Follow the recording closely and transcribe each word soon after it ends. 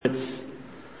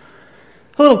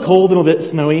little cold, a little bit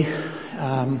snowy.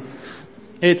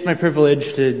 It's my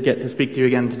privilege to get to speak to you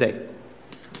again today.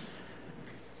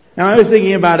 Now, I was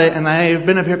thinking about it, and I've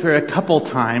been up here for a couple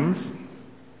times,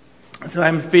 so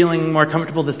I'm feeling more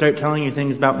comfortable to start telling you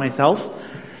things about myself.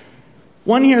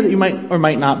 One here that you might or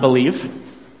might not believe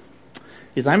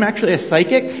is I'm actually a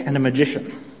psychic and a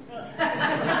magician.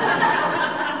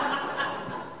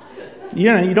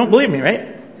 You don't believe me,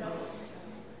 right?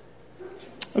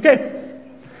 Okay.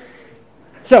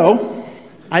 So,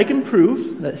 I can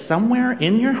prove that somewhere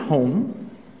in your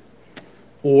home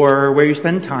or where you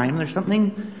spend time, there's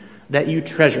something that you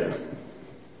treasure.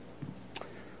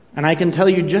 And I can tell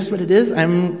you just what it is.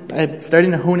 I'm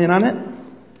starting to hone in on it.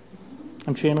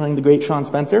 I'm channeling the great Sean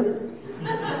Spencer.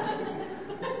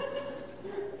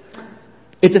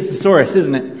 It's a thesaurus,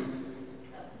 isn't it?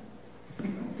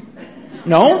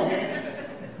 No?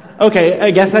 Okay,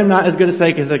 I guess I'm not as good a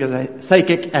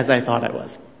psychic as I thought I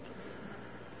was.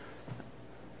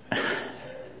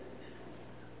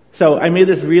 So I made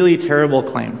this really terrible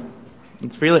claim.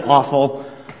 It's really awful,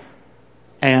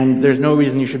 and there's no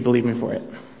reason you should believe me for it.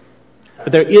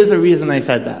 But there is a reason I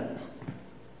said that.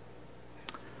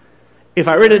 If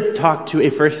I were to talk to a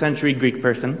first century Greek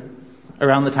person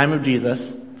around the time of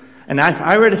Jesus, and if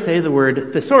I were to say the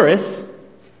word thesaurus,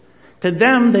 to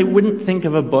them they wouldn't think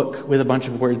of a book with a bunch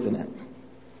of words in it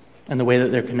and the way that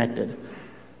they're connected.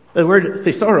 The word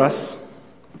thesaurus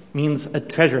means a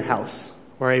treasure house,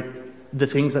 or the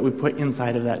things that we put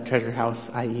inside of that treasure house,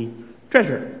 i.e.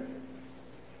 treasure.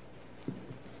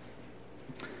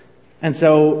 And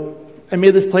so I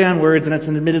made this play on words, and it's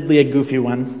admittedly a goofy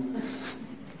one.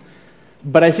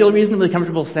 But I feel reasonably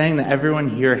comfortable saying that everyone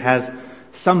here has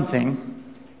something,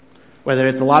 whether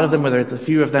it's a lot of them, whether it's a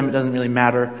few of them, it doesn't really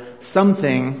matter,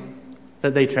 something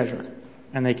that they treasure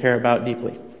and they care about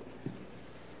deeply.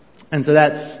 And so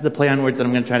that's the play on words that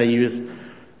I'm going to try to use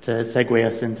to segue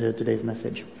us into today's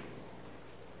message.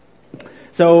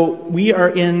 So we are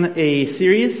in a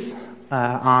series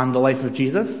on the life of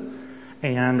Jesus,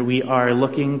 and we are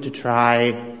looking to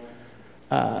try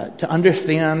to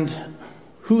understand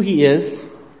who he is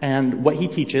and what he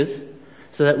teaches,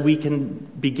 so that we can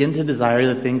begin to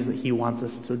desire the things that he wants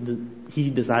us to. He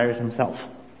desires himself.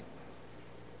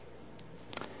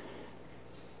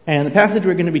 And the passage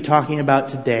we're going to be talking about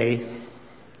today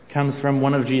comes from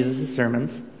one of Jesus'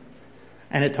 sermons,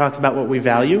 and it talks about what we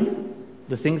value,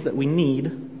 the things that we need,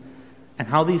 and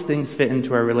how these things fit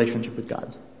into our relationship with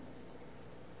God.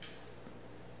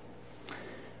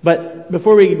 But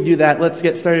before we do that, let's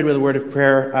get started with a word of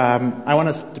prayer. I want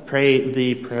us to pray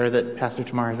the prayer that Pastor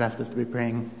Tamar has asked us to be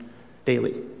praying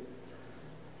daily.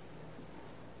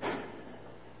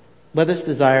 Let us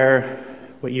desire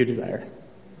what you desire.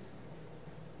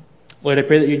 Lord, I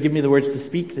pray that you'd give me the words to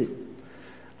speak, that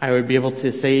I would be able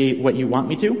to say what you want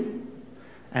me to,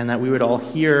 and that we would all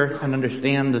hear and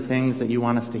understand the things that you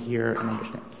want us to hear and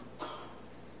understand.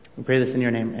 We pray this in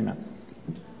your name. Amen.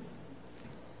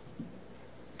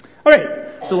 All right.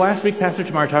 So last week, Pastor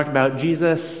Tamar talked about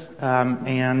Jesus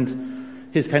and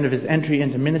his entry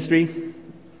into ministry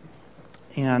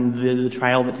and the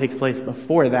trial that takes place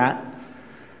before that.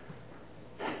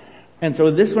 And so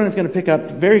this one is going to pick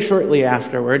up very shortly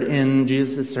afterward in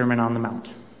Jesus' Sermon on the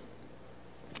Mount.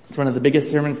 It's one of the biggest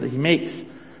sermons that he makes,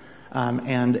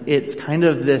 and it's kind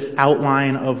of this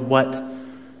outline of what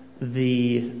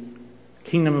the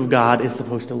kingdom of God is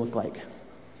supposed to look like.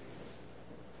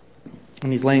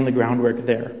 And he's laying the groundwork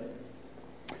there.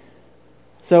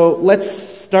 So let's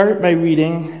start by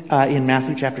reading in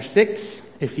Matthew chapter 6.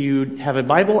 If you have a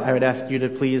Bible, I would ask you to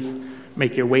please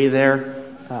make your way there.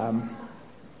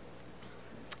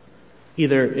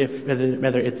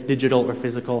 Whether it's digital or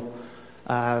physical.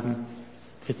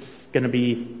 It's going to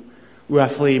be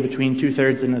roughly between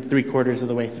 2/3 and 3/4 of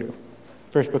the way through.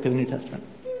 First book of the New Testament.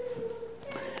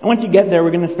 And once you get there, we're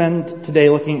going to spend today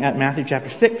looking at Matthew chapter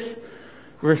 6,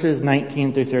 verses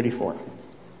 19 through 34.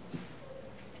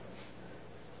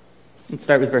 Let's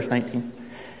start with verse 19.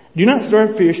 Do not store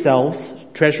up for yourselves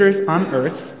treasures on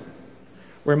earth,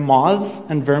 where moths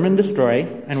and vermin destroy,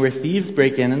 and where thieves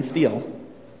break in and steal.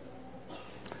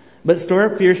 But store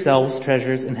up for yourselves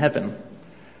treasures in heaven,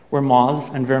 where moths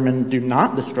and vermin do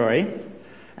not destroy,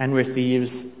 and where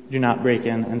thieves do not break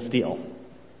in and steal.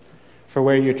 For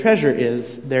where your treasure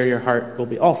is, there your heart will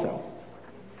be also.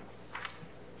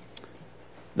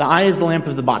 The eye is the lamp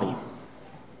of the body.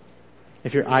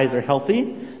 If your eyes are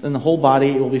healthy, then the whole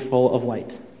body will be full of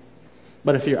light.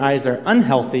 But if your eyes are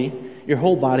unhealthy, your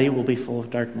whole body will be full of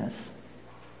darkness.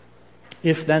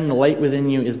 If then the light within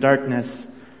you is darkness,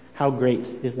 how great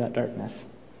is that darkness?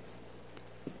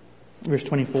 Verse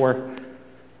 24,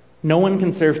 no one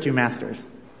can serve two masters,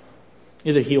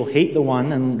 Either he'll hate the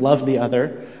one and love the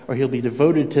other, or he'll be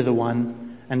devoted to the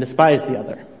one and despise the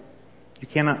other. You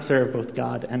cannot serve both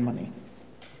God and money.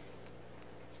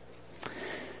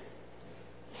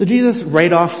 So Jesus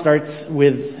right off starts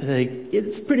with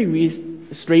it's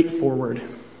pretty straightforward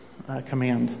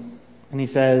command. And he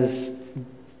says,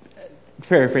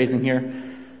 paraphrasing here,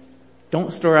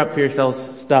 don't store up for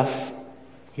yourselves stuff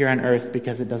here on earth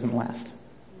because it doesn't last.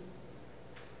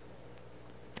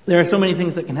 There are so many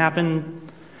things that can happen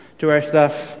to our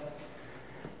stuff.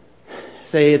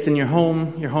 Say it's in your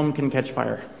home can catch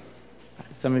fire.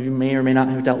 Some of you may or may not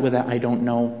have dealt with that, I don't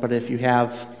know, but if you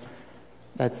have,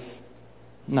 that's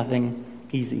nothing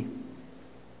easy.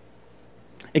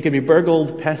 It could be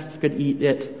burgled, pests could eat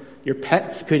it, your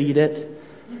pets could eat it.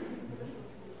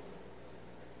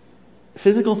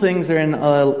 Physical things are in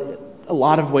a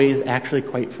lot of ways actually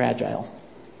quite fragile.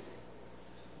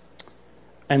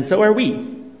 And so are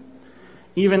we.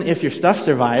 Even if your stuff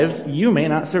survives, you may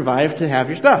not survive to have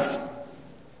your stuff.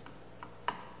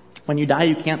 When you die,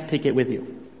 you can't take it with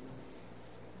you.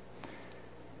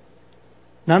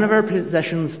 None of our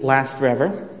possessions last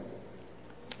forever.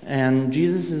 And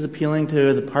Jesus is appealing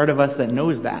to the part of us that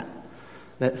knows that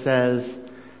says,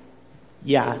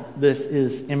 yeah, this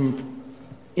is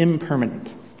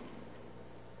impermanent.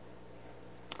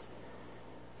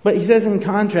 But he says in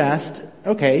contrast,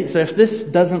 okay, so if this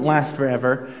doesn't last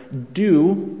forever,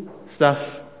 do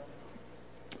stuff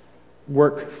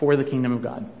work for the kingdom of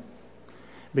God?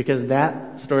 Because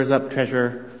that stores up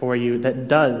treasure for you that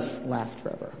does last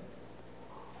forever.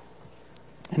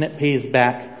 And it pays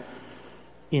back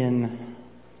in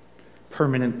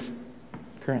permanent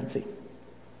currency.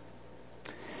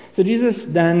 So Jesus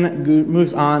then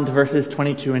moves on to verses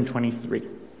 22 and 23.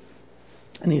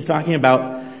 And he's talking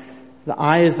about the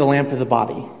eye is the lamp of the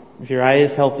body. If your eye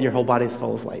is healthy, your whole body is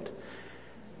full of light.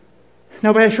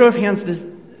 Now, by a show of hands, does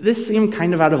this seem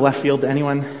kind of out of left field to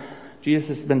anyone?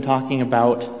 Jesus has been talking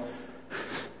about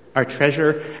our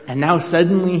treasure, and now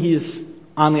suddenly he's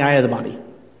on the eye of the body.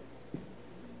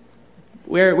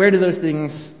 Where do those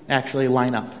things actually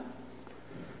line up?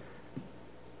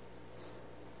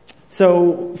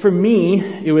 So for me,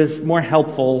 it was more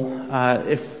helpful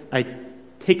if I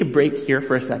take a break here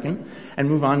for a second and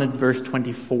move on to verse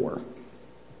 24.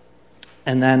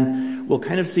 And then we'll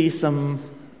kind of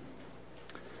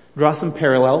draw some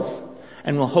parallels,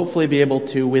 and we'll hopefully be able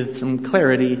to, with some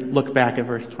clarity, look back at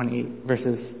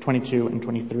verses 22 and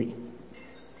 23.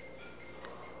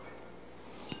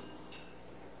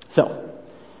 So,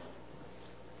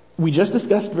 we just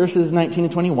discussed verses 19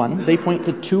 and 21. They point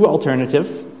to two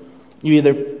alternatives. You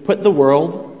either put the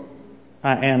world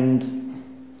and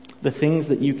the things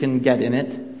that you can get in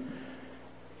it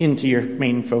into your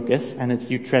main focus, and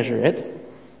you treasure it,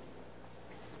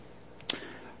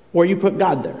 or you put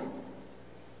God there.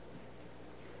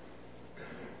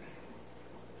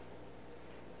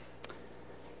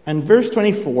 And verse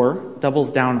 24 doubles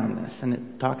down on this, and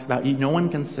it talks about no one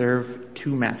can serve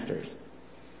two masters.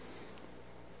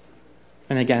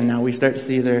 And again, now we start to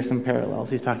see there are some parallels.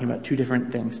 He's talking about two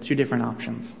different things, two different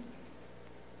options.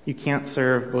 You can't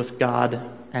serve both God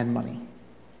and money.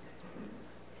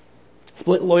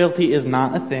 Split loyalty is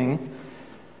not a thing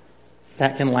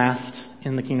that can last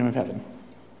in the kingdom of heaven.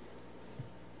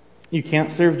 You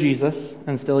can't serve Jesus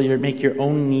and still make your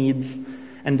own needs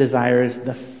and desires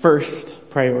the first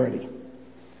priority.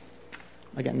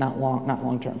 Again, not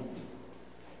long term.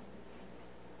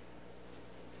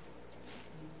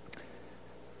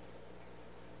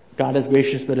 God is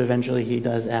gracious, but eventually he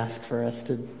does ask for us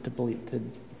to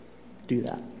do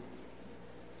that,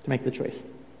 to make the choice.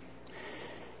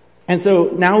 And so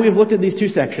now we've looked at these two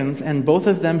sections, and both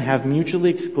of them have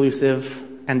mutually exclusive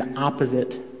and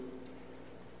opposite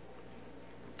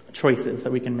choices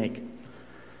that we can make.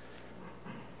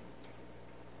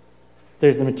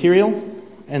 There's the material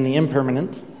and the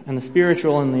impermanent, and the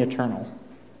spiritual and the eternal.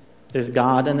 There's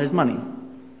God and there's money.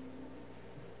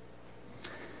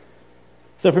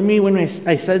 So for me, when I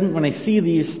see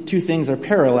these two things are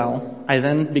parallel, I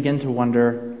then begin to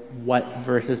wonder what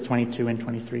verses 22 and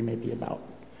 23 may be about.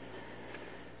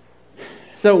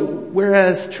 So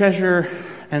whereas treasure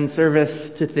and service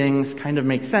to things kind of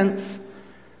make sense,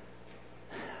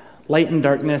 light and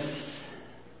darkness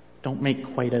don't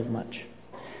make quite as much.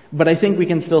 But I think we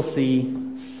can still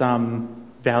see some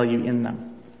value in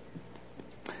them.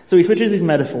 So he switches these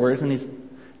metaphors, and he's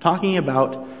talking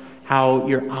about how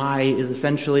your eye is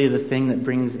essentially the thing that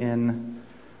brings in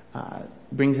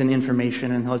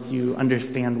information and lets you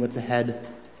understand what's ahead,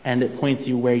 and it points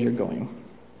you where you're going.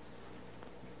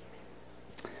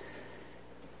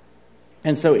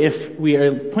 And so if we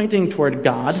are pointing toward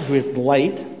God, who is the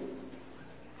light,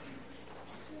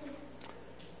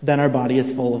 then our body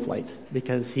is full of light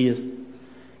because he is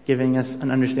giving us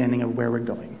an understanding of where we're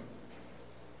going.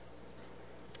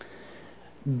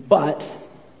 But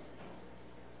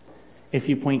if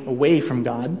you point away from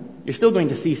God, you're still going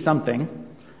to see something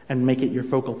and make it your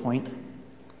focal point,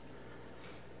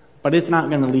 but it's not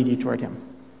going to lead you toward him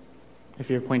if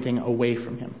you're pointing away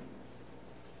from him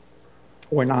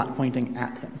or not pointing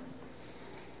at him.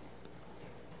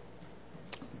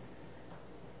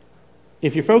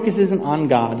 If your focus isn't on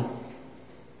God,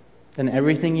 then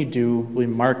everything you do will be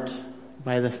marked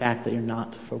by the fact that you're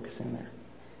not focusing there.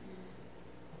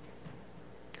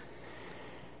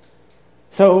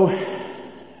 So,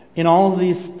 in all of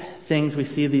these things, we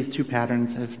see these two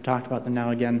patterns. I've talked about them now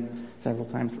again several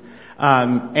times.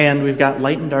 And we've got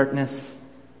light and darkness,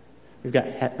 we've got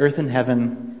earth and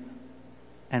heaven,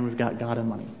 and we've got God and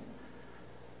money.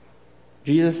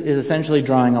 Jesus is essentially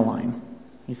drawing a line.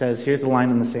 He says, here's the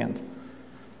line in the sand.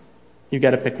 You've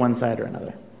got to pick one side or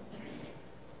another.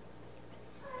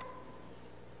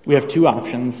 We have two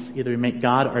options. Either we make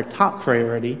God our top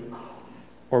priority,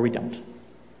 or we don't.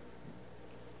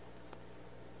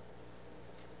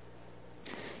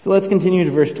 So let's continue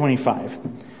to verse 25.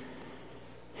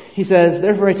 He says,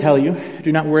 therefore I tell you,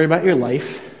 do not worry about your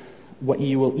life, what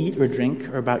you will eat or drink,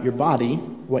 or about your body,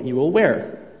 what you will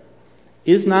wear.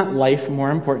 Is not life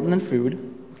more important than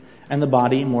food, and the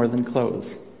body more than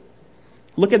clothes?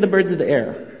 Look at the birds of the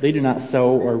air. They do not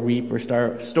sow or reap or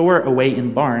store away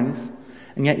in barns,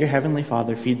 and yet your heavenly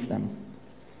Father feeds them.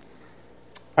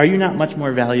 Are you not much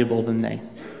more valuable than they?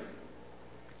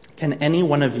 Can any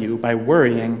one of you, by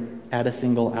worrying, add a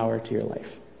single hour to your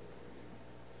life?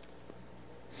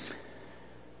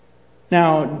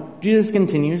 Now, Jesus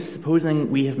continues, supposing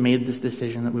we have made this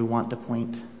decision that we want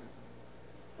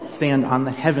to stand on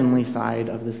the heavenly side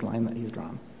of this line that he's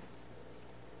drawn.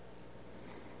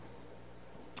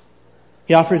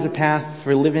 He offers a path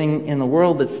for living in a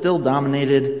world that's still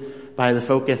dominated by the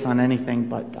focus on anything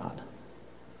but God.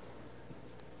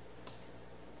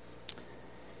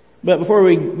 But before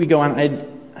we go on,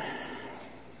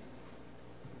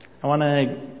 I want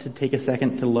to take a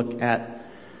second to look at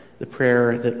the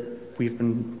prayer that we've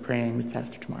been praying with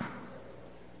Pastor Tamar.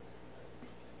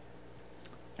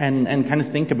 And kind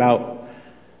of think about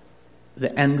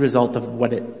the end result of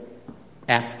what it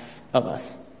asks of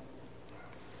us.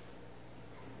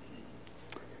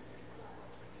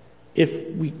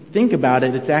 If we think about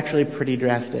it, it's actually pretty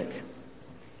drastic.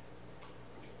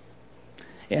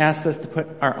 It asks us to put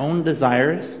our own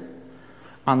desires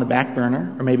on the back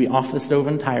burner, or maybe off the stove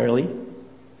entirely,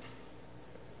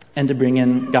 and to bring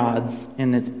in God's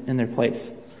in their place.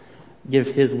 Give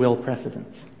his will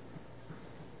precedence.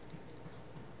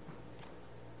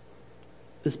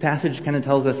 This passage kind of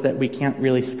tells us that we can't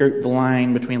really skirt the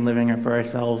line between living for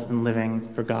ourselves and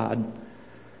living for God.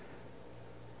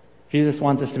 Jesus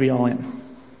wants us to be all in.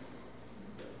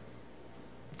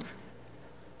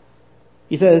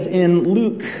 He says in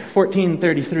Luke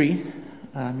 14:33,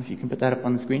 if you can put that up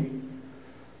on the screen.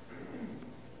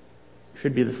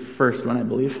 Should be the first one, I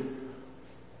believe.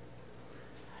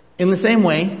 In the same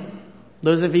way,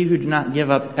 those of you who do not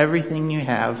give up everything you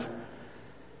have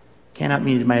cannot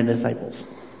be my disciples.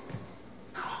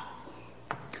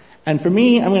 And for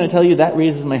me, I'm going to tell you that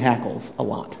raises my hackles a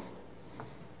lot.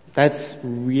 That's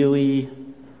really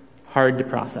hard to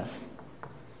process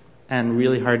and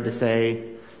really hard to say,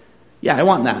 yeah, I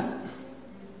want that.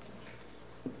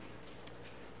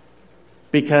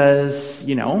 Because,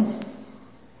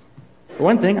 for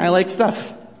one thing, I like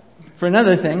stuff. For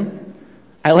another thing,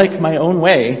 I like my own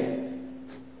way.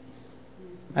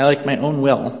 I like my own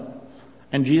will.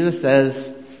 And Jesus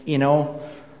says,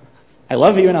 I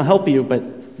love you and I'll help you,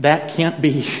 but that can't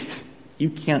be, you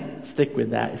can't stick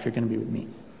with that if you're going to be with me.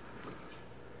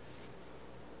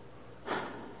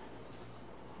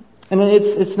 And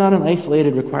it's not an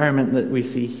isolated requirement that we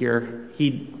see here.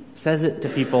 He says it to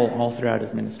people all throughout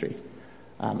his ministry,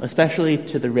 especially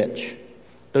to the rich,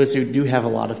 those who do have a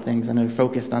lot of things and are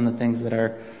focused on the things that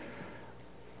are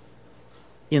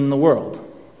in the world.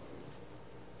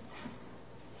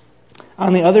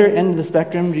 On the other end of the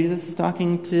spectrum, Jesus is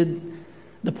talking to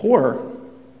the poor,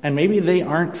 and maybe they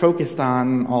aren't focused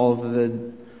on all of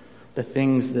the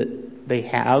things that they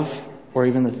have, or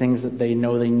even the things that they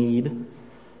know they need.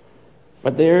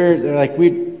 But they're like,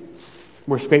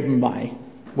 we're scraping by.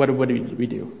 What do we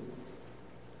do?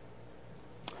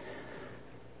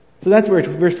 So that's where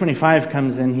verse 25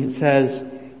 comes in. He says,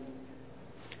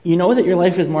 you know that your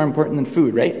life is more important than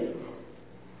food, right?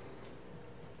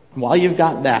 While you've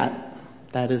got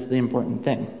that is the important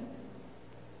thing.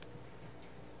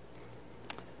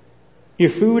 Your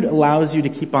food allows you to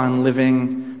keep on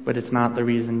living but it's not the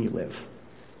reason you live.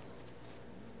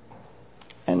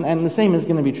 And the same is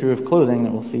going to be true of clothing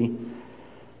that we'll see.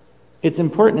 It's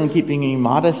important in keeping you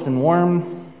modest and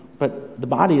warm, but the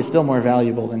body is still more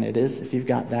valuable than it is. If you've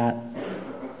got that,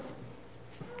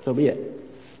 so be it.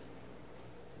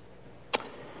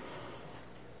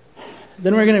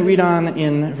 Then we're going to read on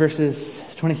in verses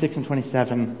 26 and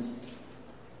 27.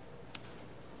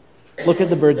 Look at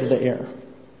the birds of the air.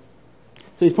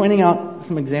 So he's pointing out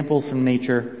some examples from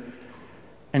nature,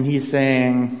 and he's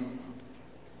saying,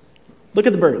 look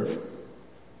at the birds.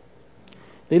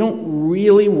 They don't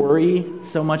really worry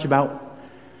so much about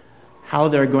how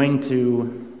they're going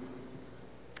to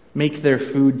make their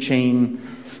food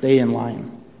chain stay in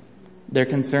line. They're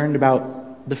concerned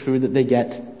about the food that they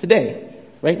get today,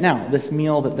 right now, this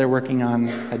meal that they're working on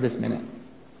at this minute.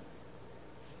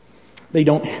 They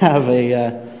don't have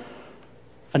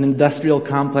an industrial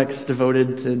complex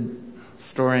devoted to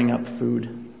storing up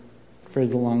food for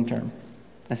the long term,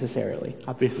 necessarily.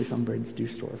 Obviously some birds do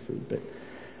store food, but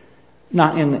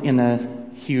not in a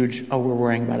huge, we're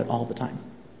worrying about it all the time.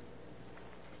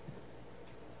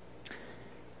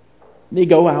 They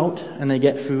go out and they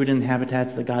get food in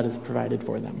habitats that God has provided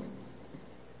for them.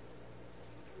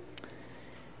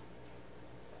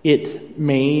 It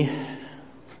may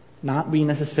not be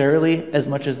necessarily as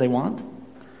much as they want.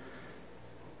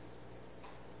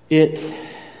 It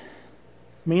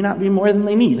may not be more than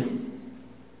they need,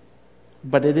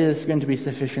 but it is going to be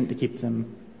sufficient to keep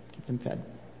them fed.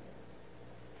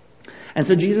 And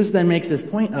so Jesus then makes this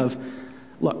point of,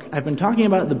 look, I've been talking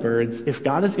about the birds. If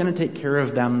God is going to take care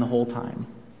of them the whole time,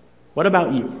 what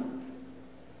about you?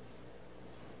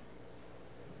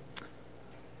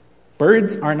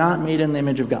 Birds are not made in the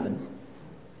image of God.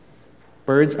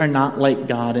 Birds are not like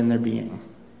God in their being.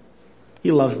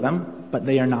 He loves them, but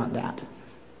they are not that.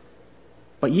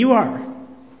 But you are.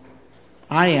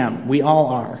 I am. We all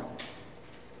are.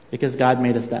 Because God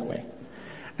made us that way.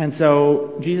 And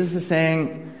so Jesus is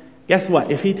saying, guess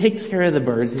what? If he takes care of the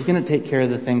birds, he's going to take care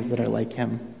of the things that are like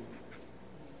him.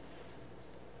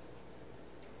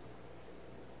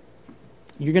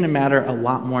 You're going to matter a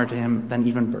lot more to him than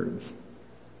even birds.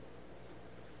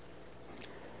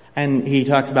 And he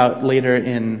talks about later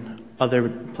in other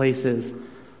places,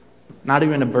 not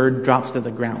even a bird drops to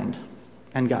the ground,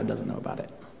 and God doesn't know about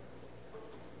it.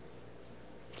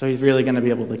 So he's really going to be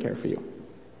able to care for you.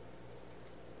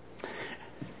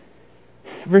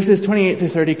 Verses 28 through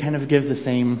 30 kind of give the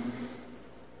same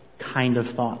kind of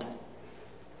thought.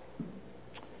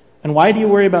 And why do you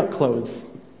worry about clothes?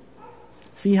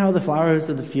 See how the flowers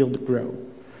of the field grow.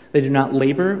 They do not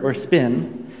labor or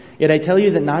spin. Yet I tell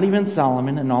you that not even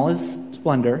Solomon in all his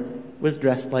splendor was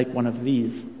dressed like one of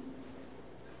these.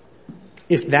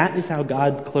 If that is how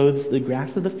God clothes the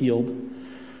grass of the field,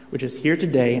 which is here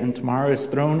today and tomorrow is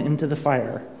thrown into the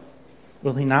fire,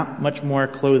 will he not much more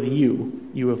clothe you,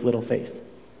 you of little faith?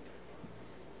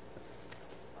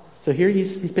 So here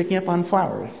he's picking up on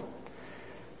flowers.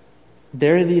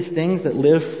 There are these things that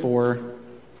live for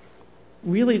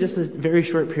really just a very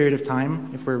short period of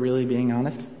time, if we're really being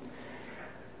honest.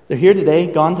 They're here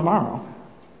today, gone tomorrow.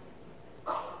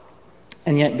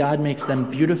 And yet God makes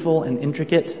them beautiful and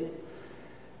intricate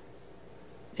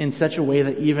in such a way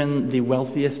that even the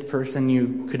wealthiest person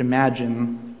you could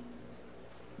imagine,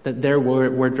 that their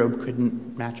wardrobe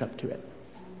couldn't match up to it.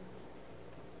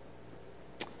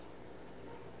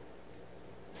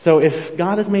 So if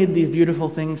God has made these beautiful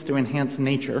things to enhance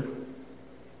nature,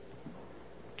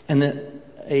 and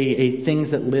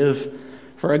things that live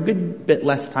for a good bit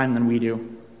less time than we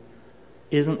do,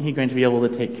 isn't he going to be able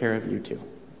to take care of you too?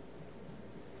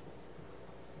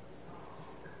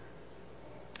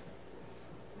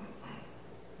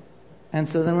 And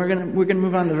so then we're gonna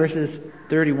move on to verses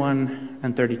 31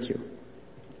 and 32.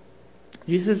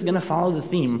 Jesus is gonna follow the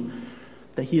theme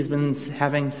that he's been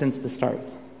having since the start.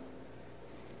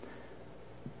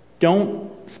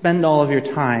 Don't spend all of your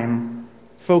time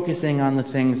focusing on the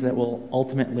things that will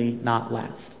ultimately not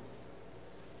last.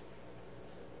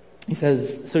 He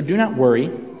says, so do not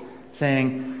worry,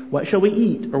 saying, what shall we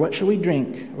eat, or what shall we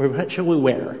drink, or what shall we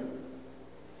wear?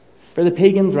 For the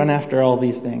pagans run after all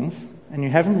these things, and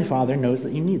your heavenly Father knows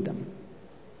that you need them.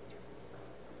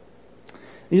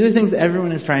 These are things that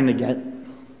everyone is trying to get.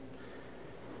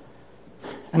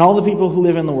 And all the people who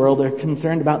live in the world are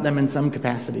concerned about them in some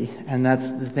capacity, and that's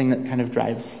the thing that kind of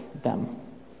drives them.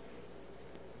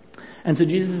 And so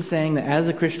Jesus is saying that as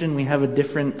a Christian, we have a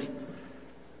different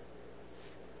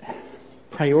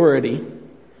priority,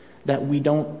 that we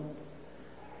don't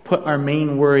put our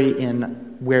main worry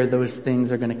in where those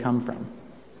things are going to come from.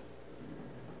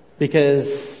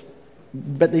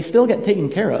 But they still get taken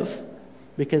care of.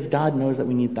 because God knows that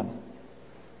we need them.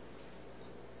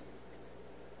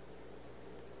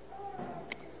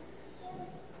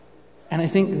 And I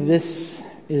think this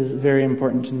is very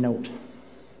important to note.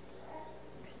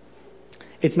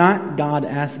 It's not God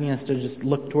asking us to just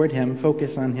look toward Him,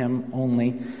 focus on Him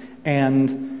only,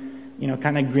 and,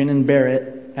 kind of grin and bear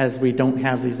it as we don't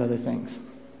have these other things.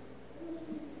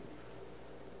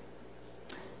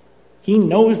 He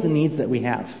knows the needs that we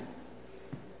have.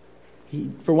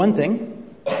 For one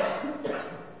thing,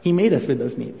 He made us with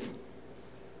those needs.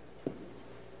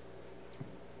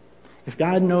 If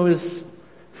God knows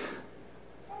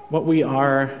what we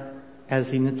are as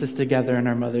He knits us together in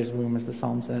our mother's womb, as the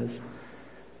psalm says,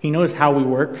 He knows how we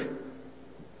work,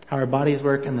 how our bodies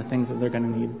work, and the things that they're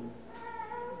going to need.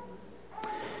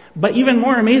 But even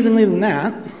more amazingly than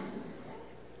that,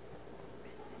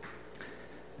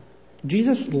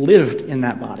 Jesus lived in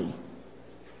that body.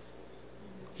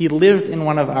 He lived in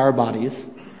one of our bodies,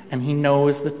 and He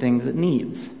knows the things it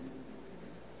needs.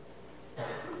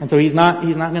 And so He's not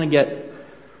going to get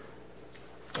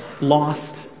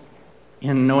lost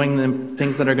in knowing the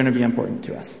things that are going to be important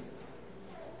to us.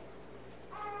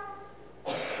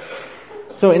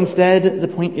 So instead, the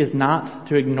point is not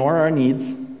to ignore our needs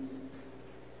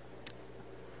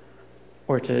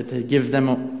or to give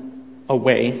them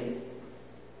away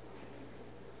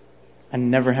and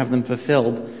never have them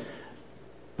fulfilled.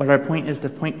 But our point is to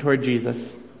point toward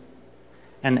Jesus.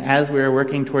 And as we are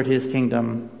working toward His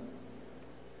kingdom,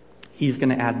 He's going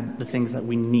to add the things that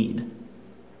we need.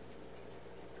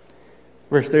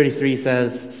 Verse 33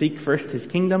 says, "Seek first His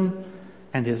kingdom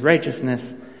and His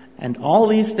righteousness, and all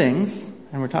these things,"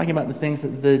 and we're talking about the things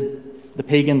that the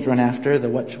pagans run after, the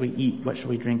what should we eat, what should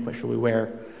we drink, what should we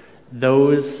wear,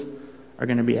 those are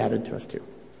going to be added to us too.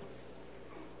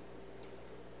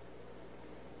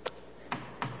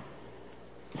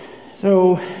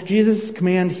 So Jesus'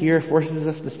 command here forces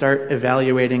us to start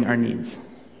evaluating our needs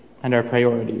and our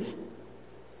priorities.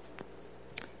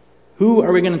 Who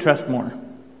are we going to trust more?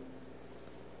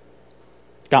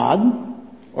 God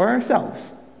or ourselves?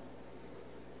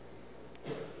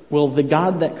 Will the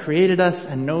God that created us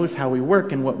and knows how we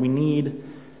work and what we need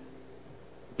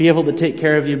be able to take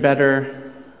care of you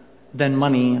better than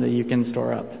money that you can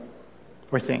store up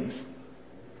or things?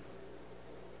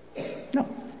 No.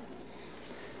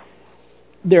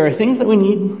 There are things that we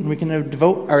need, and we can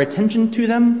devote our attention to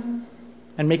them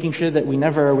and making sure that we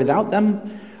never are without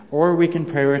them, or we can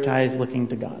prioritize looking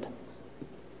to God.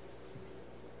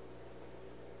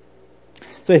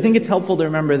 So I think it's helpful to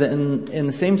remember that in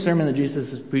the same sermon that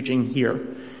Jesus is preaching here,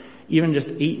 even just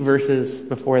 8 verses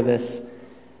before this,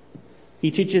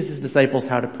 He teaches His disciples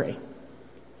how to pray.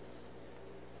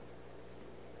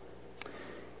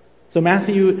 So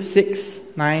Matthew 6,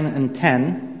 9, and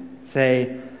 10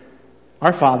 say,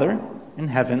 "Our Father in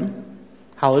heaven,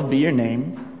 hallowed be your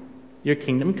name. Your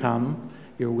kingdom come,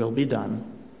 your will be done,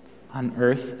 on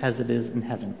earth as it is in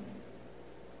heaven."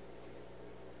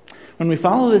 When we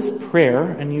follow this prayer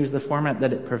and use the format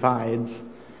that it provides,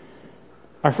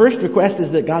 our first request is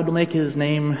that God will make His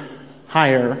name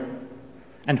higher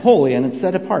and holy, and it's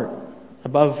set apart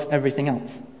above everything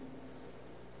else.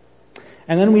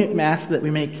 And then we ask that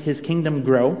we make His kingdom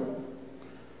grow.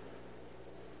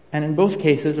 And in both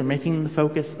cases, we're making the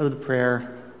focus of the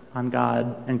prayer on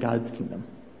God and God's kingdom.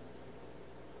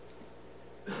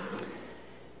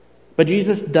 But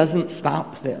Jesus doesn't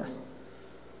stop there.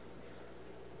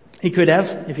 He could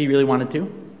have, if He really wanted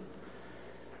to.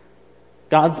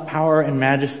 God's power and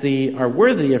majesty are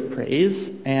worthy of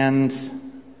praise, and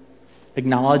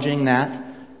acknowledging that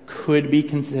could be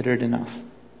considered enough.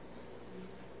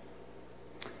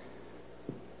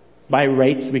 By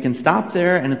rights, we can stop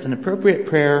there, and it's an appropriate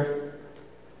prayer.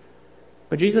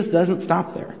 But Jesus doesn't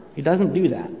stop there. He doesn't do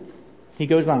that. He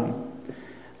goes on.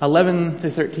 11 through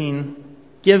 13,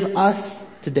 "Give us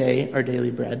today our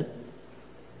daily bread,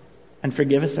 and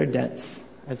forgive us our debts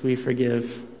as we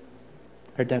forgive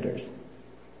our debtors.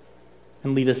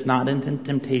 And lead us not into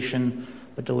temptation,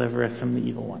 but deliver us from the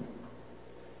evil one."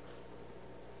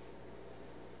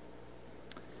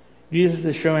 Jesus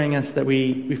is showing us that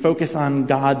we focus on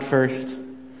God first,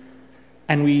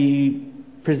 and we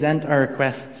present our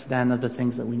requests then of the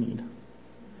things that we need.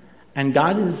 And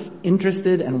God is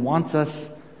interested and wants us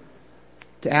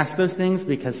to ask those things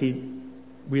because He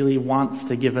really wants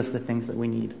to give us the things that we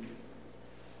need.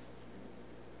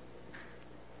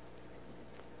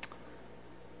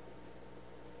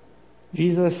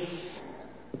 Jesus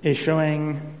is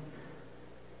showing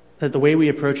that the way we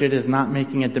approach it is not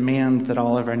making a demand that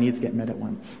all of our needs get met at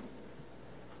once.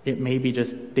 It may be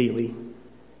just daily,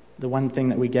 the one thing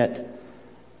that we get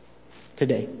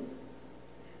today.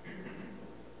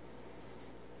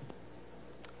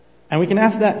 And we can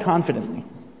ask that confidently,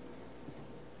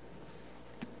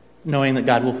 knowing that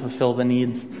God will fulfill the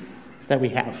needs that we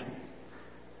have.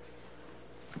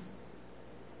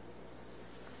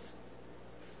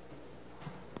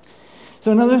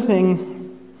 So another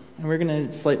thing, and we're going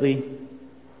to slightly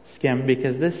skim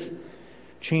because this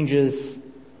changes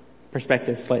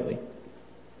perspective slightly.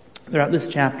 Throughout this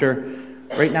chapter,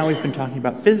 right now we've been talking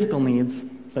about physical needs,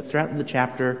 but throughout the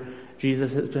chapter,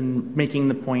 Jesus has been making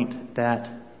the point that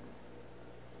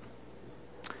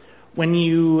when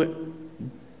you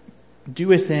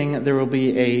do a thing, there will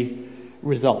be a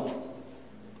result.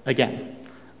 Again,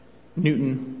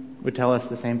 Newton would tell us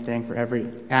the same thing: for every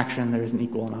action, there is an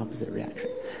equal and opposite reaction.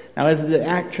 Now, is the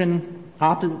action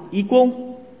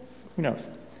equal? Who knows?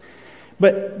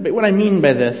 But what I mean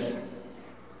by this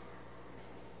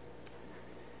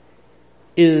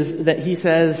is that he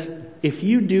says, if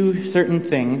you do certain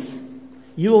things,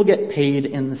 you will get paid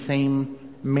in the same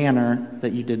manner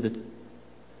that you did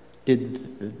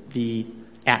the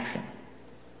action.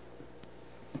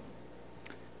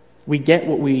 We get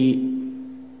what we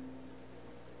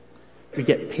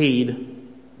get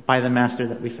paid by the master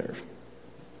that we serve.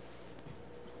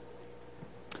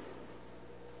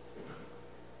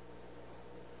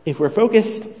 If we're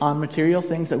focused on material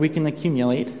things that we can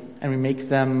accumulate and we make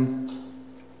them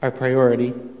our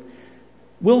priority,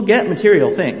 we'll get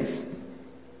material things.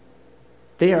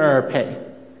 They are our pay.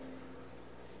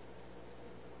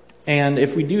 And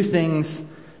if we do things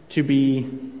to be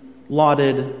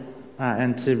lauded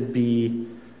and to be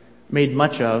made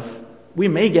much of, we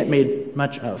may get made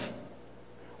much of.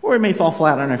 Or it may fall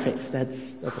flat on our face. That's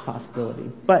a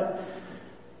possibility. But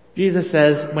Jesus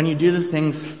says, when you do the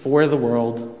things for the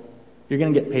world, you're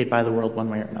going to get paid by the world one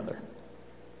way or another.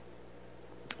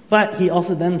 But he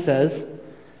also then says,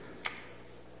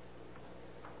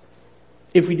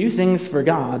 if we do things for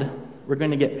God, we're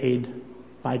going to get paid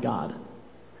by God.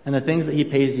 And the things that he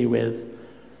pays you with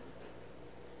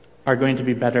are going to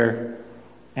be better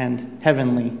and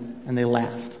heavenly, and they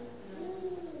last.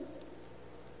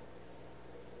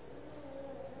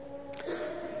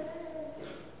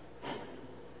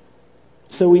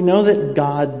 So we know that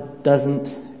God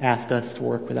doesn't ask us to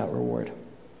work without reward.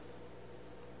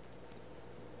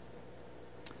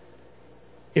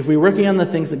 If we're working on the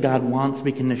things that God wants,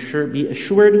 we can be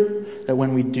assured that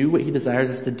when we do what he desires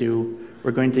us to do,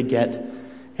 we're going to get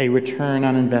a return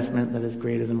on investment that is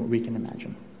greater than what we can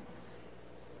imagine.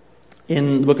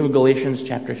 In the book of Galatians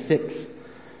chapter 6,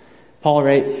 Paul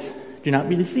writes, "Do not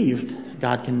be deceived.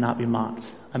 God cannot be mocked.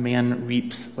 A man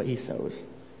reaps what he sows.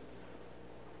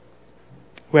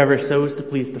 Whoever sows to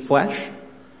please the flesh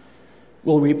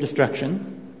will reap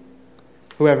destruction.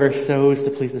 Whoever sows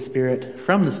to please the Spirit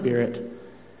from the Spirit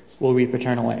will reap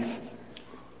eternal life."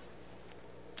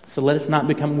 So let us not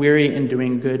become weary in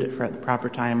doing good, for at the proper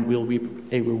time we'll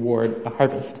reap a reward, a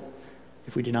harvest,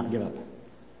 if we do not give up.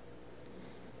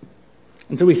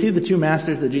 And so we see the two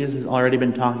masters that Jesus has already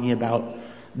been talking about,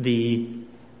 the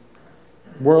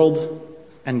world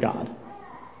and God,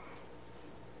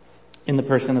 in the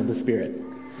person of the Spirit.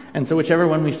 And so whichever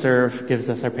one we serve gives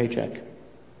us our paycheck.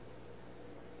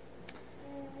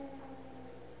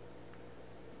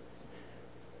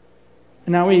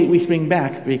 And now we swing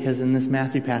back, because in this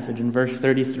Matthew passage in verse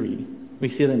 33, we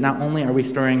see that not only are we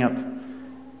storing up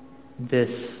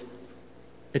this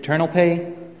eternal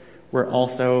pay, we're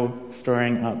also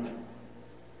storing up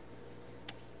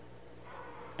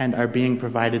and are being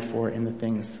provided for in the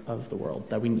things of the world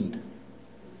that we need.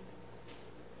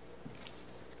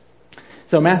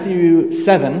 So Matthew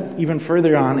 7, even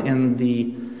further on in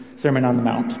the Sermon on the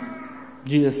Mount,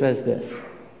 Jesus says this: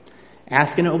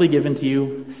 "Ask and it will be given to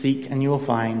you, seek and you will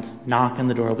find, knock and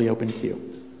the door will be opened to you.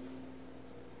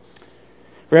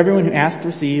 For everyone who asks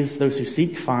receives, those who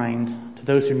seek find, to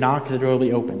those who knock the door will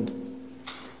be opened.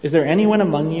 Is there anyone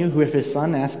among you who, if his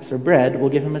son asks for bread, will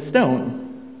give him a stone?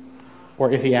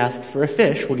 Or if he asks for a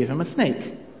fish, will give him a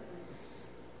snake?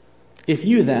 If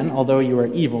you then, although you are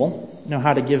evil, know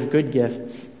how to give good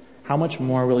gifts, how much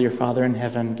more will your Father in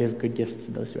heaven give good gifts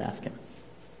to those who ask him?"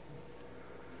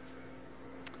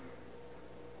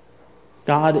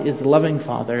 God is a loving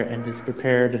Father and is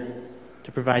prepared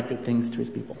to provide good things to his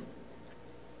people.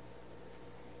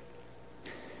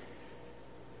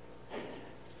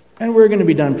 And we're going to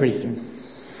be done pretty soon.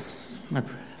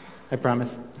 I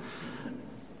promise.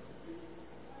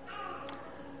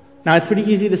 Now, it's pretty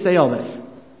easy to say all this.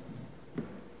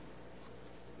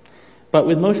 But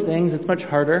with most things, it's much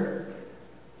harder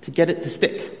to get it to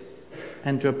stick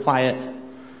and to apply it.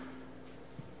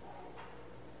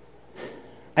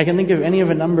 I can think of any of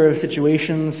a number of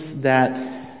situations that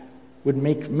would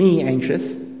make me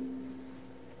anxious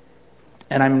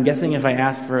And I'm guessing if I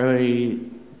asked for a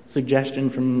suggestion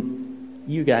from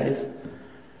you guys,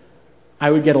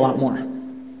 I would get a lot more.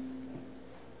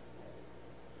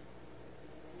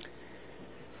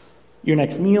 Your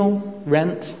next meal,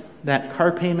 rent, that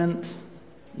car payment,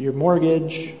 your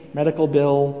mortgage, medical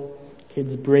bill,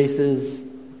 kids' braces,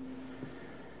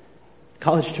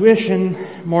 college tuition,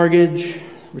 mortgage,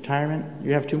 retirement.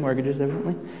 You have 2 mortgages,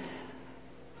 evidently.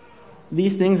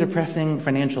 These things are pressing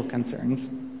financial concerns.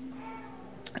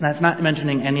 And that's not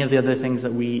mentioning any of the other things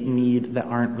that we need that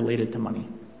aren't related to money.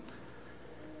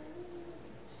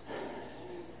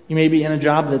 You may be in a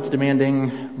job that's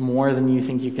demanding more than you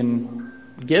think you can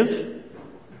give.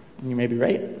 You may be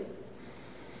right.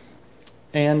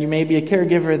 And you may be a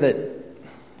caregiver that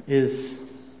is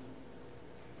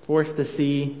forced to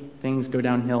see things go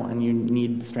downhill and you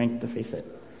need the strength to face it.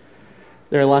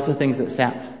 There are lots of things that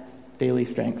sap daily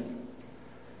strength.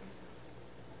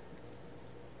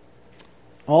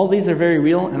 All these are very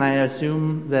real, and I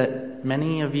assume that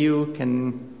many of you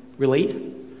can relate,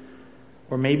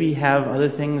 or maybe have other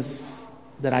things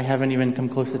that I haven't even come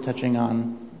close to touching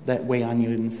on that weigh on you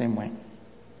in the same way.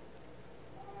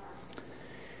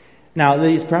 Now,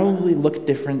 these probably look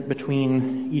different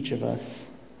between each of us.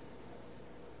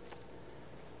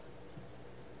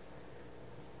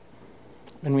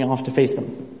 And we all have to face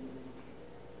them.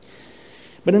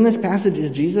 But in this passage,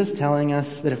 is Jesus telling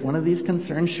us that if one of these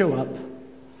concerns show up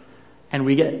and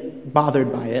we get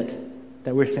bothered by it,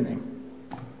 that we're sinning?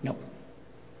 No.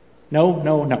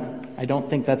 No. I don't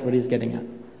think that's what he's getting at.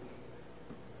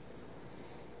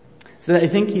 So I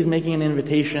think he's making an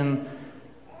invitation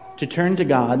to turn to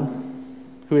God,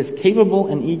 who is capable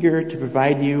and eager to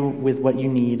provide you with what you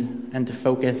need, and to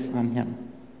focus on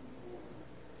him.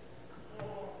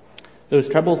 Those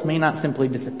troubles may not simply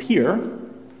disappear.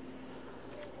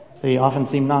 They often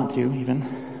seem not to, even.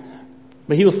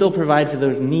 But he will still provide for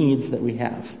those needs that we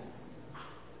have.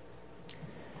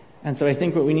 And so I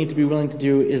think what we need to be willing to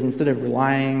do is, instead of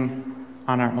relying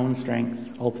on our own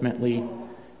strength, ultimately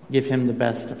give him the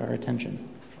best of our attention.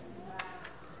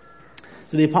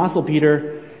 So the Apostle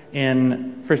Peter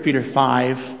in 1 Peter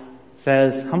 5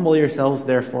 says, "Humble yourselves,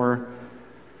 therefore,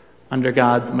 under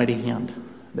God's mighty hand,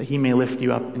 that he may lift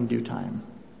you up in due time.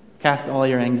 Cast all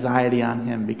your anxiety on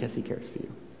him because he cares for you."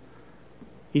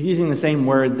 He's using the same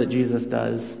word that Jesus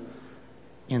does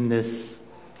in this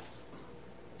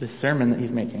sermon that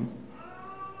he's making.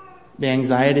 The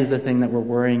anxiety is the thing that we're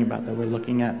worrying about, that we're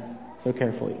looking at so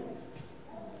carefully.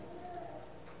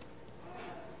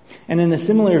 And in a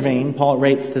similar vein, Paul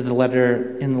writes in the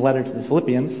letter to the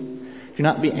Philippians, "Do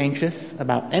not be anxious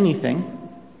about anything,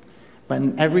 but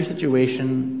in every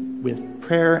situation, with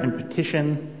prayer and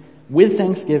petition, with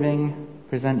thanksgiving,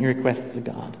 present your requests to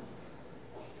God.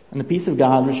 And the peace of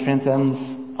God, which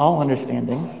transcends all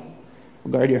understanding,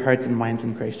 will guard your hearts and minds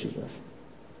in Christ Jesus."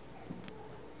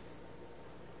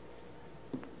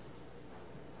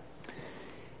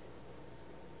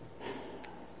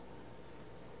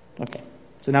 Okay,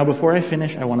 so now before I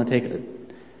finish, I want to take a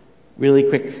really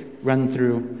quick run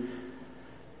through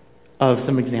of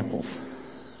some examples,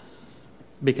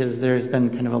 because there's been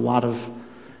kind of a lot of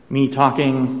me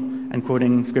talking and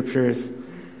quoting scriptures,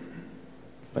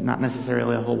 but not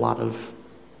necessarily a whole lot of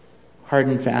hard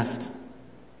and fast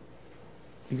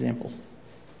examples.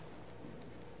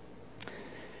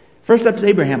 First up is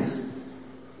Abraham.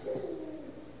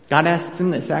 God asks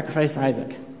him to sacrifice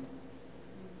Isaac.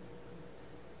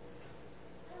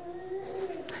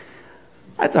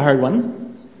 That's a hard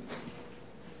one.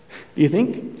 Do you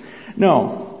think?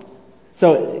 No.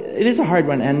 So it is a hard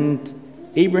one, and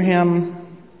Abraham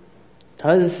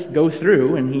does go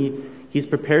through, and he's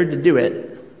prepared to do it.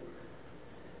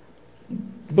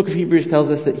 The book of Hebrews tells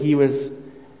us that he was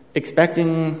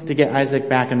expecting to get Isaac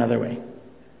back another way.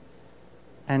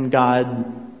 And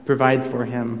God provides for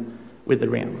him with the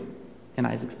ram in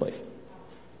Isaac's place.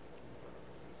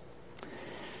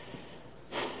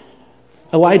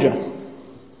 Elijah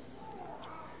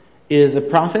is a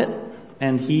prophet,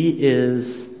 and he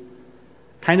is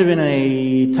kind of in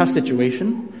a tough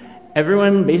situation.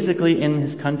 Everyone basically in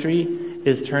his country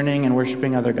is turning and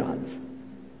worshiping other gods.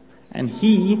 And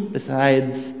he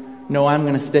decides, no, I'm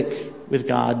going to stick with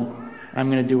God. I'm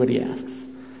going to do what he asks.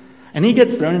 And he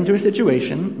gets thrown into a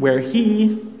situation where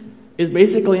he is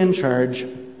basically in charge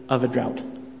of a drought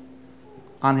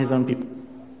on his own people.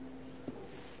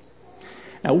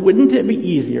 Now, wouldn't it be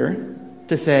easier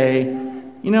to say,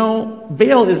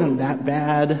 Baal isn't that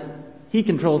bad. He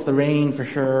controls the rain for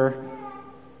sure.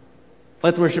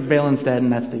 Let's worship Baal instead,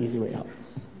 and that's the easy way out.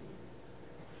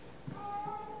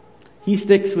 He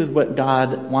sticks with what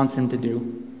God wants him to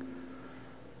do.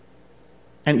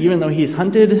 And even though he's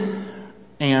hunted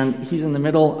and he's in the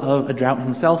middle of a drought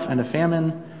himself and a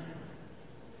famine,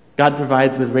 God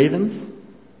provides with ravens.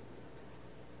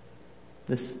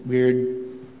 This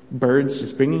weird birds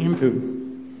just bringing him food.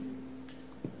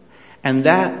 And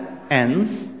that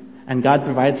ends, and God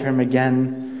provides for him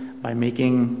again by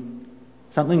making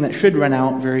something that should run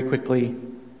out very quickly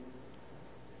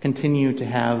continue to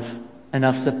have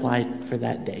enough supply for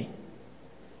that day.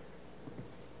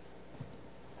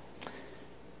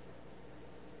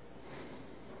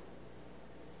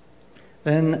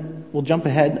 Then we'll jump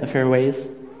ahead a fair ways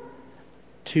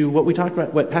to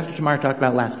what Pastor Tamar talked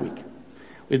about last week,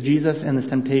 with Jesus and this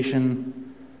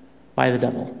temptation by the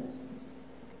devil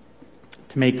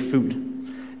to make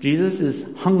food. Jesus is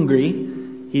hungry.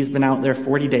 He's been out there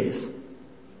 40 days.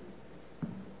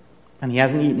 And he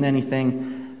hasn't eaten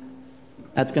anything.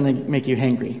 That's going to make you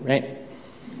hangry, right?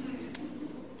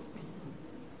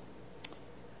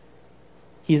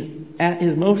 He's at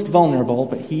his most vulnerable,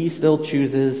 but he still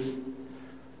chooses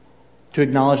to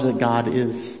acknowledge that God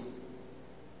is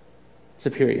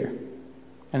superior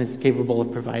and is capable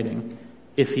of providing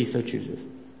if he so chooses.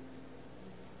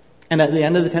 And at the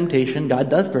end of the temptation, God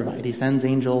does provide. He sends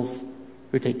angels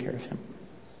who take care of him.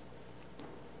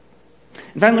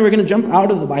 And finally, we're going to jump out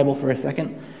of the Bible for a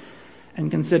second and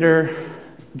consider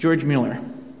George Mueller.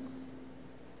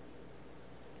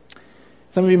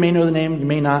 Some of you may know the name, you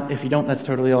may not. If you don't, that's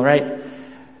totally all right.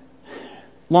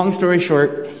 Long story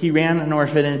short, he ran an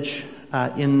orphanage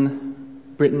in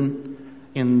Britain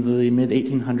in the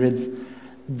mid-1800s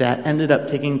that ended up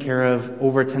taking care of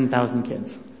over 10,000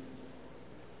 kids.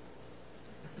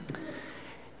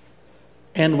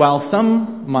 And while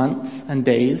some months and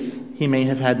days he may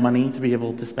have had money to be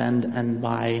able to spend and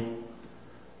buy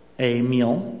a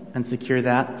meal and secure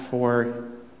that for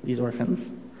these orphans,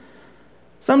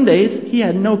 some days he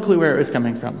had no clue where it was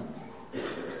coming from.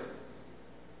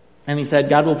 And he said,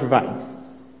 God will provide.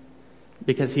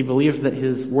 Because he believed that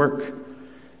his work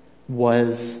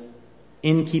was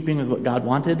in keeping with what God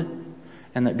wanted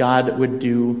and that God would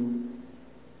do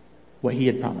what he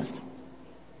had promised.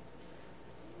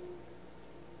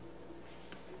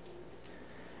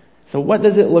 So what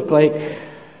does it look like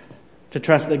to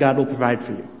trust that God will provide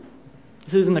for you?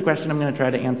 This isn't a question I'm going to try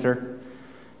to answer.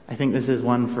 I think this is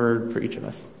one for each of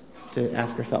us to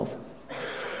ask ourselves.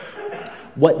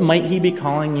 What might he be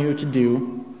calling you to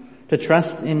do to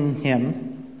trust in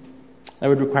him that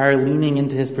would require leaning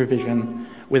into his provision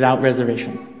without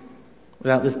reservation,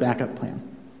 without this backup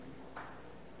plan?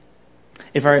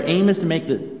 If our aim is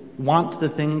to want the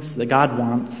things that God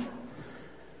wants,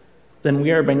 then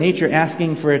we are by nature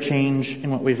asking for a change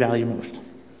in what we value most.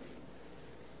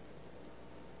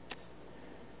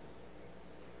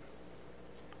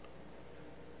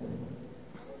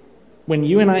 When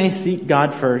you and I seek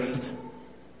God first,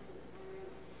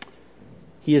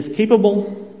 he is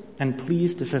capable and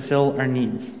pleased to fulfill our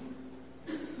needs,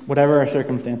 whatever our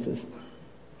circumstances.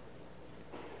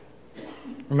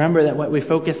 Remember that what we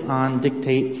focus on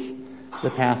dictates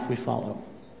the path we follow.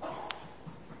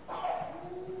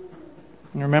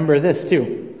 And remember this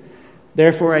too.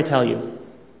 Therefore I tell you,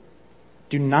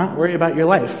 do not worry about your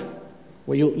life,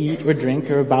 what you'll eat or drink,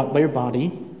 or about your body,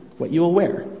 what you will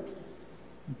wear.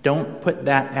 Don't put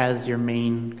that as your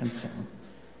main concern.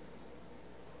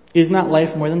 Is not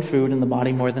life more than food and the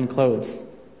body more than clothes?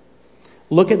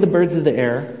 Look at the birds of the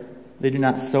air. They do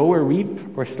not sow or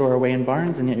reap or store away in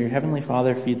barns, and yet your heavenly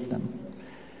Father feeds them.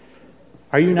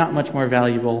 Are you not much more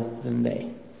valuable than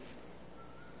they?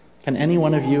 Can any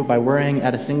one of you, by worrying,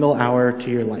 add a single hour to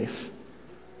your life?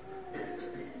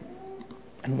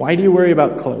 And why do you worry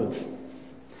about clothes?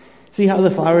 See how the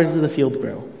flowers of the field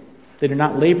grow. They do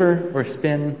not labor or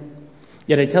spin.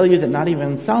 Yet I tell you that not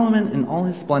even Solomon in all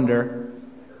his splendor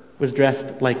was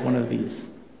dressed like one of these.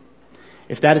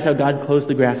 If that is how God clothes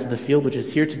the grass of the field, which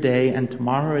is here today and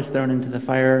tomorrow is thrown into the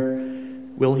fire,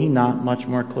 will he not much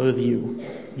more clothe you,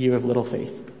 you of little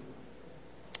faith?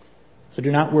 So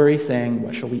do not worry, saying,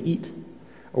 what shall we eat?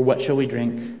 Or what shall we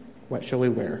drink? What shall we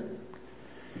wear?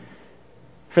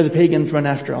 For the pagans run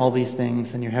after all these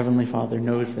things, and your heavenly Father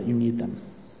knows that you need them.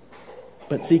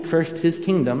 But seek first his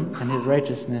kingdom and his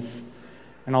righteousness,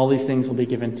 and all these things will be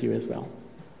given to you as well.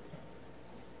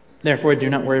 Therefore, do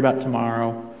not worry about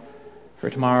tomorrow, for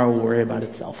tomorrow will worry about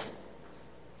itself.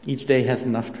 Each day has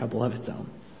enough trouble of its own.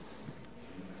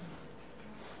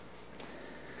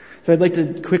 So I'd like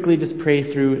to quickly just pray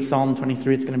through Psalm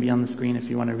 23. It's going to be on the screen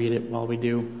if you want to read it while we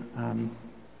do.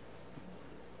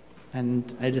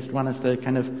 And I just want us to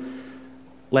kind of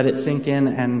let it sink in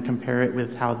and compare it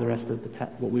with how the rest of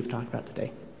what we've talked about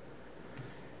today.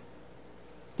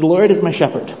 The Lord is my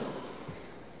shepherd.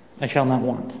 I shall not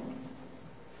want.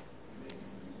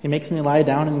 He makes me lie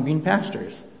down in green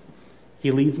pastures.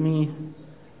 He leads me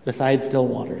beside still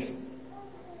waters.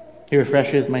 He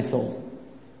refreshes my soul.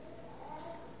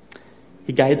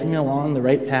 He guides me along the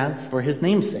right paths for his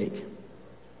name's sake.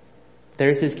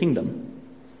 There's his kingdom.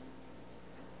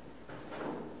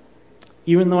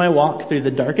 Even though I walk through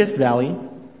the darkest valley,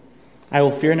 I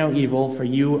will fear no evil, for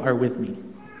you are with me.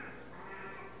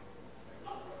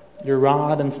 Your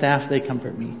rod and staff, they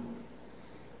comfort me.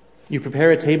 You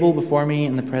prepare a table before me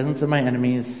in the presence of my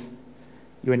enemies.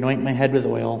 You anoint my head with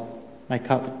oil. My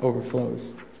cup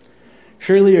overflows.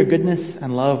 Surely your goodness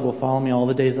and love will follow me all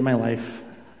the days of my life,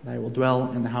 and I will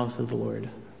dwell in the house of the Lord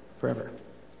forever.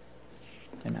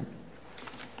 Amen.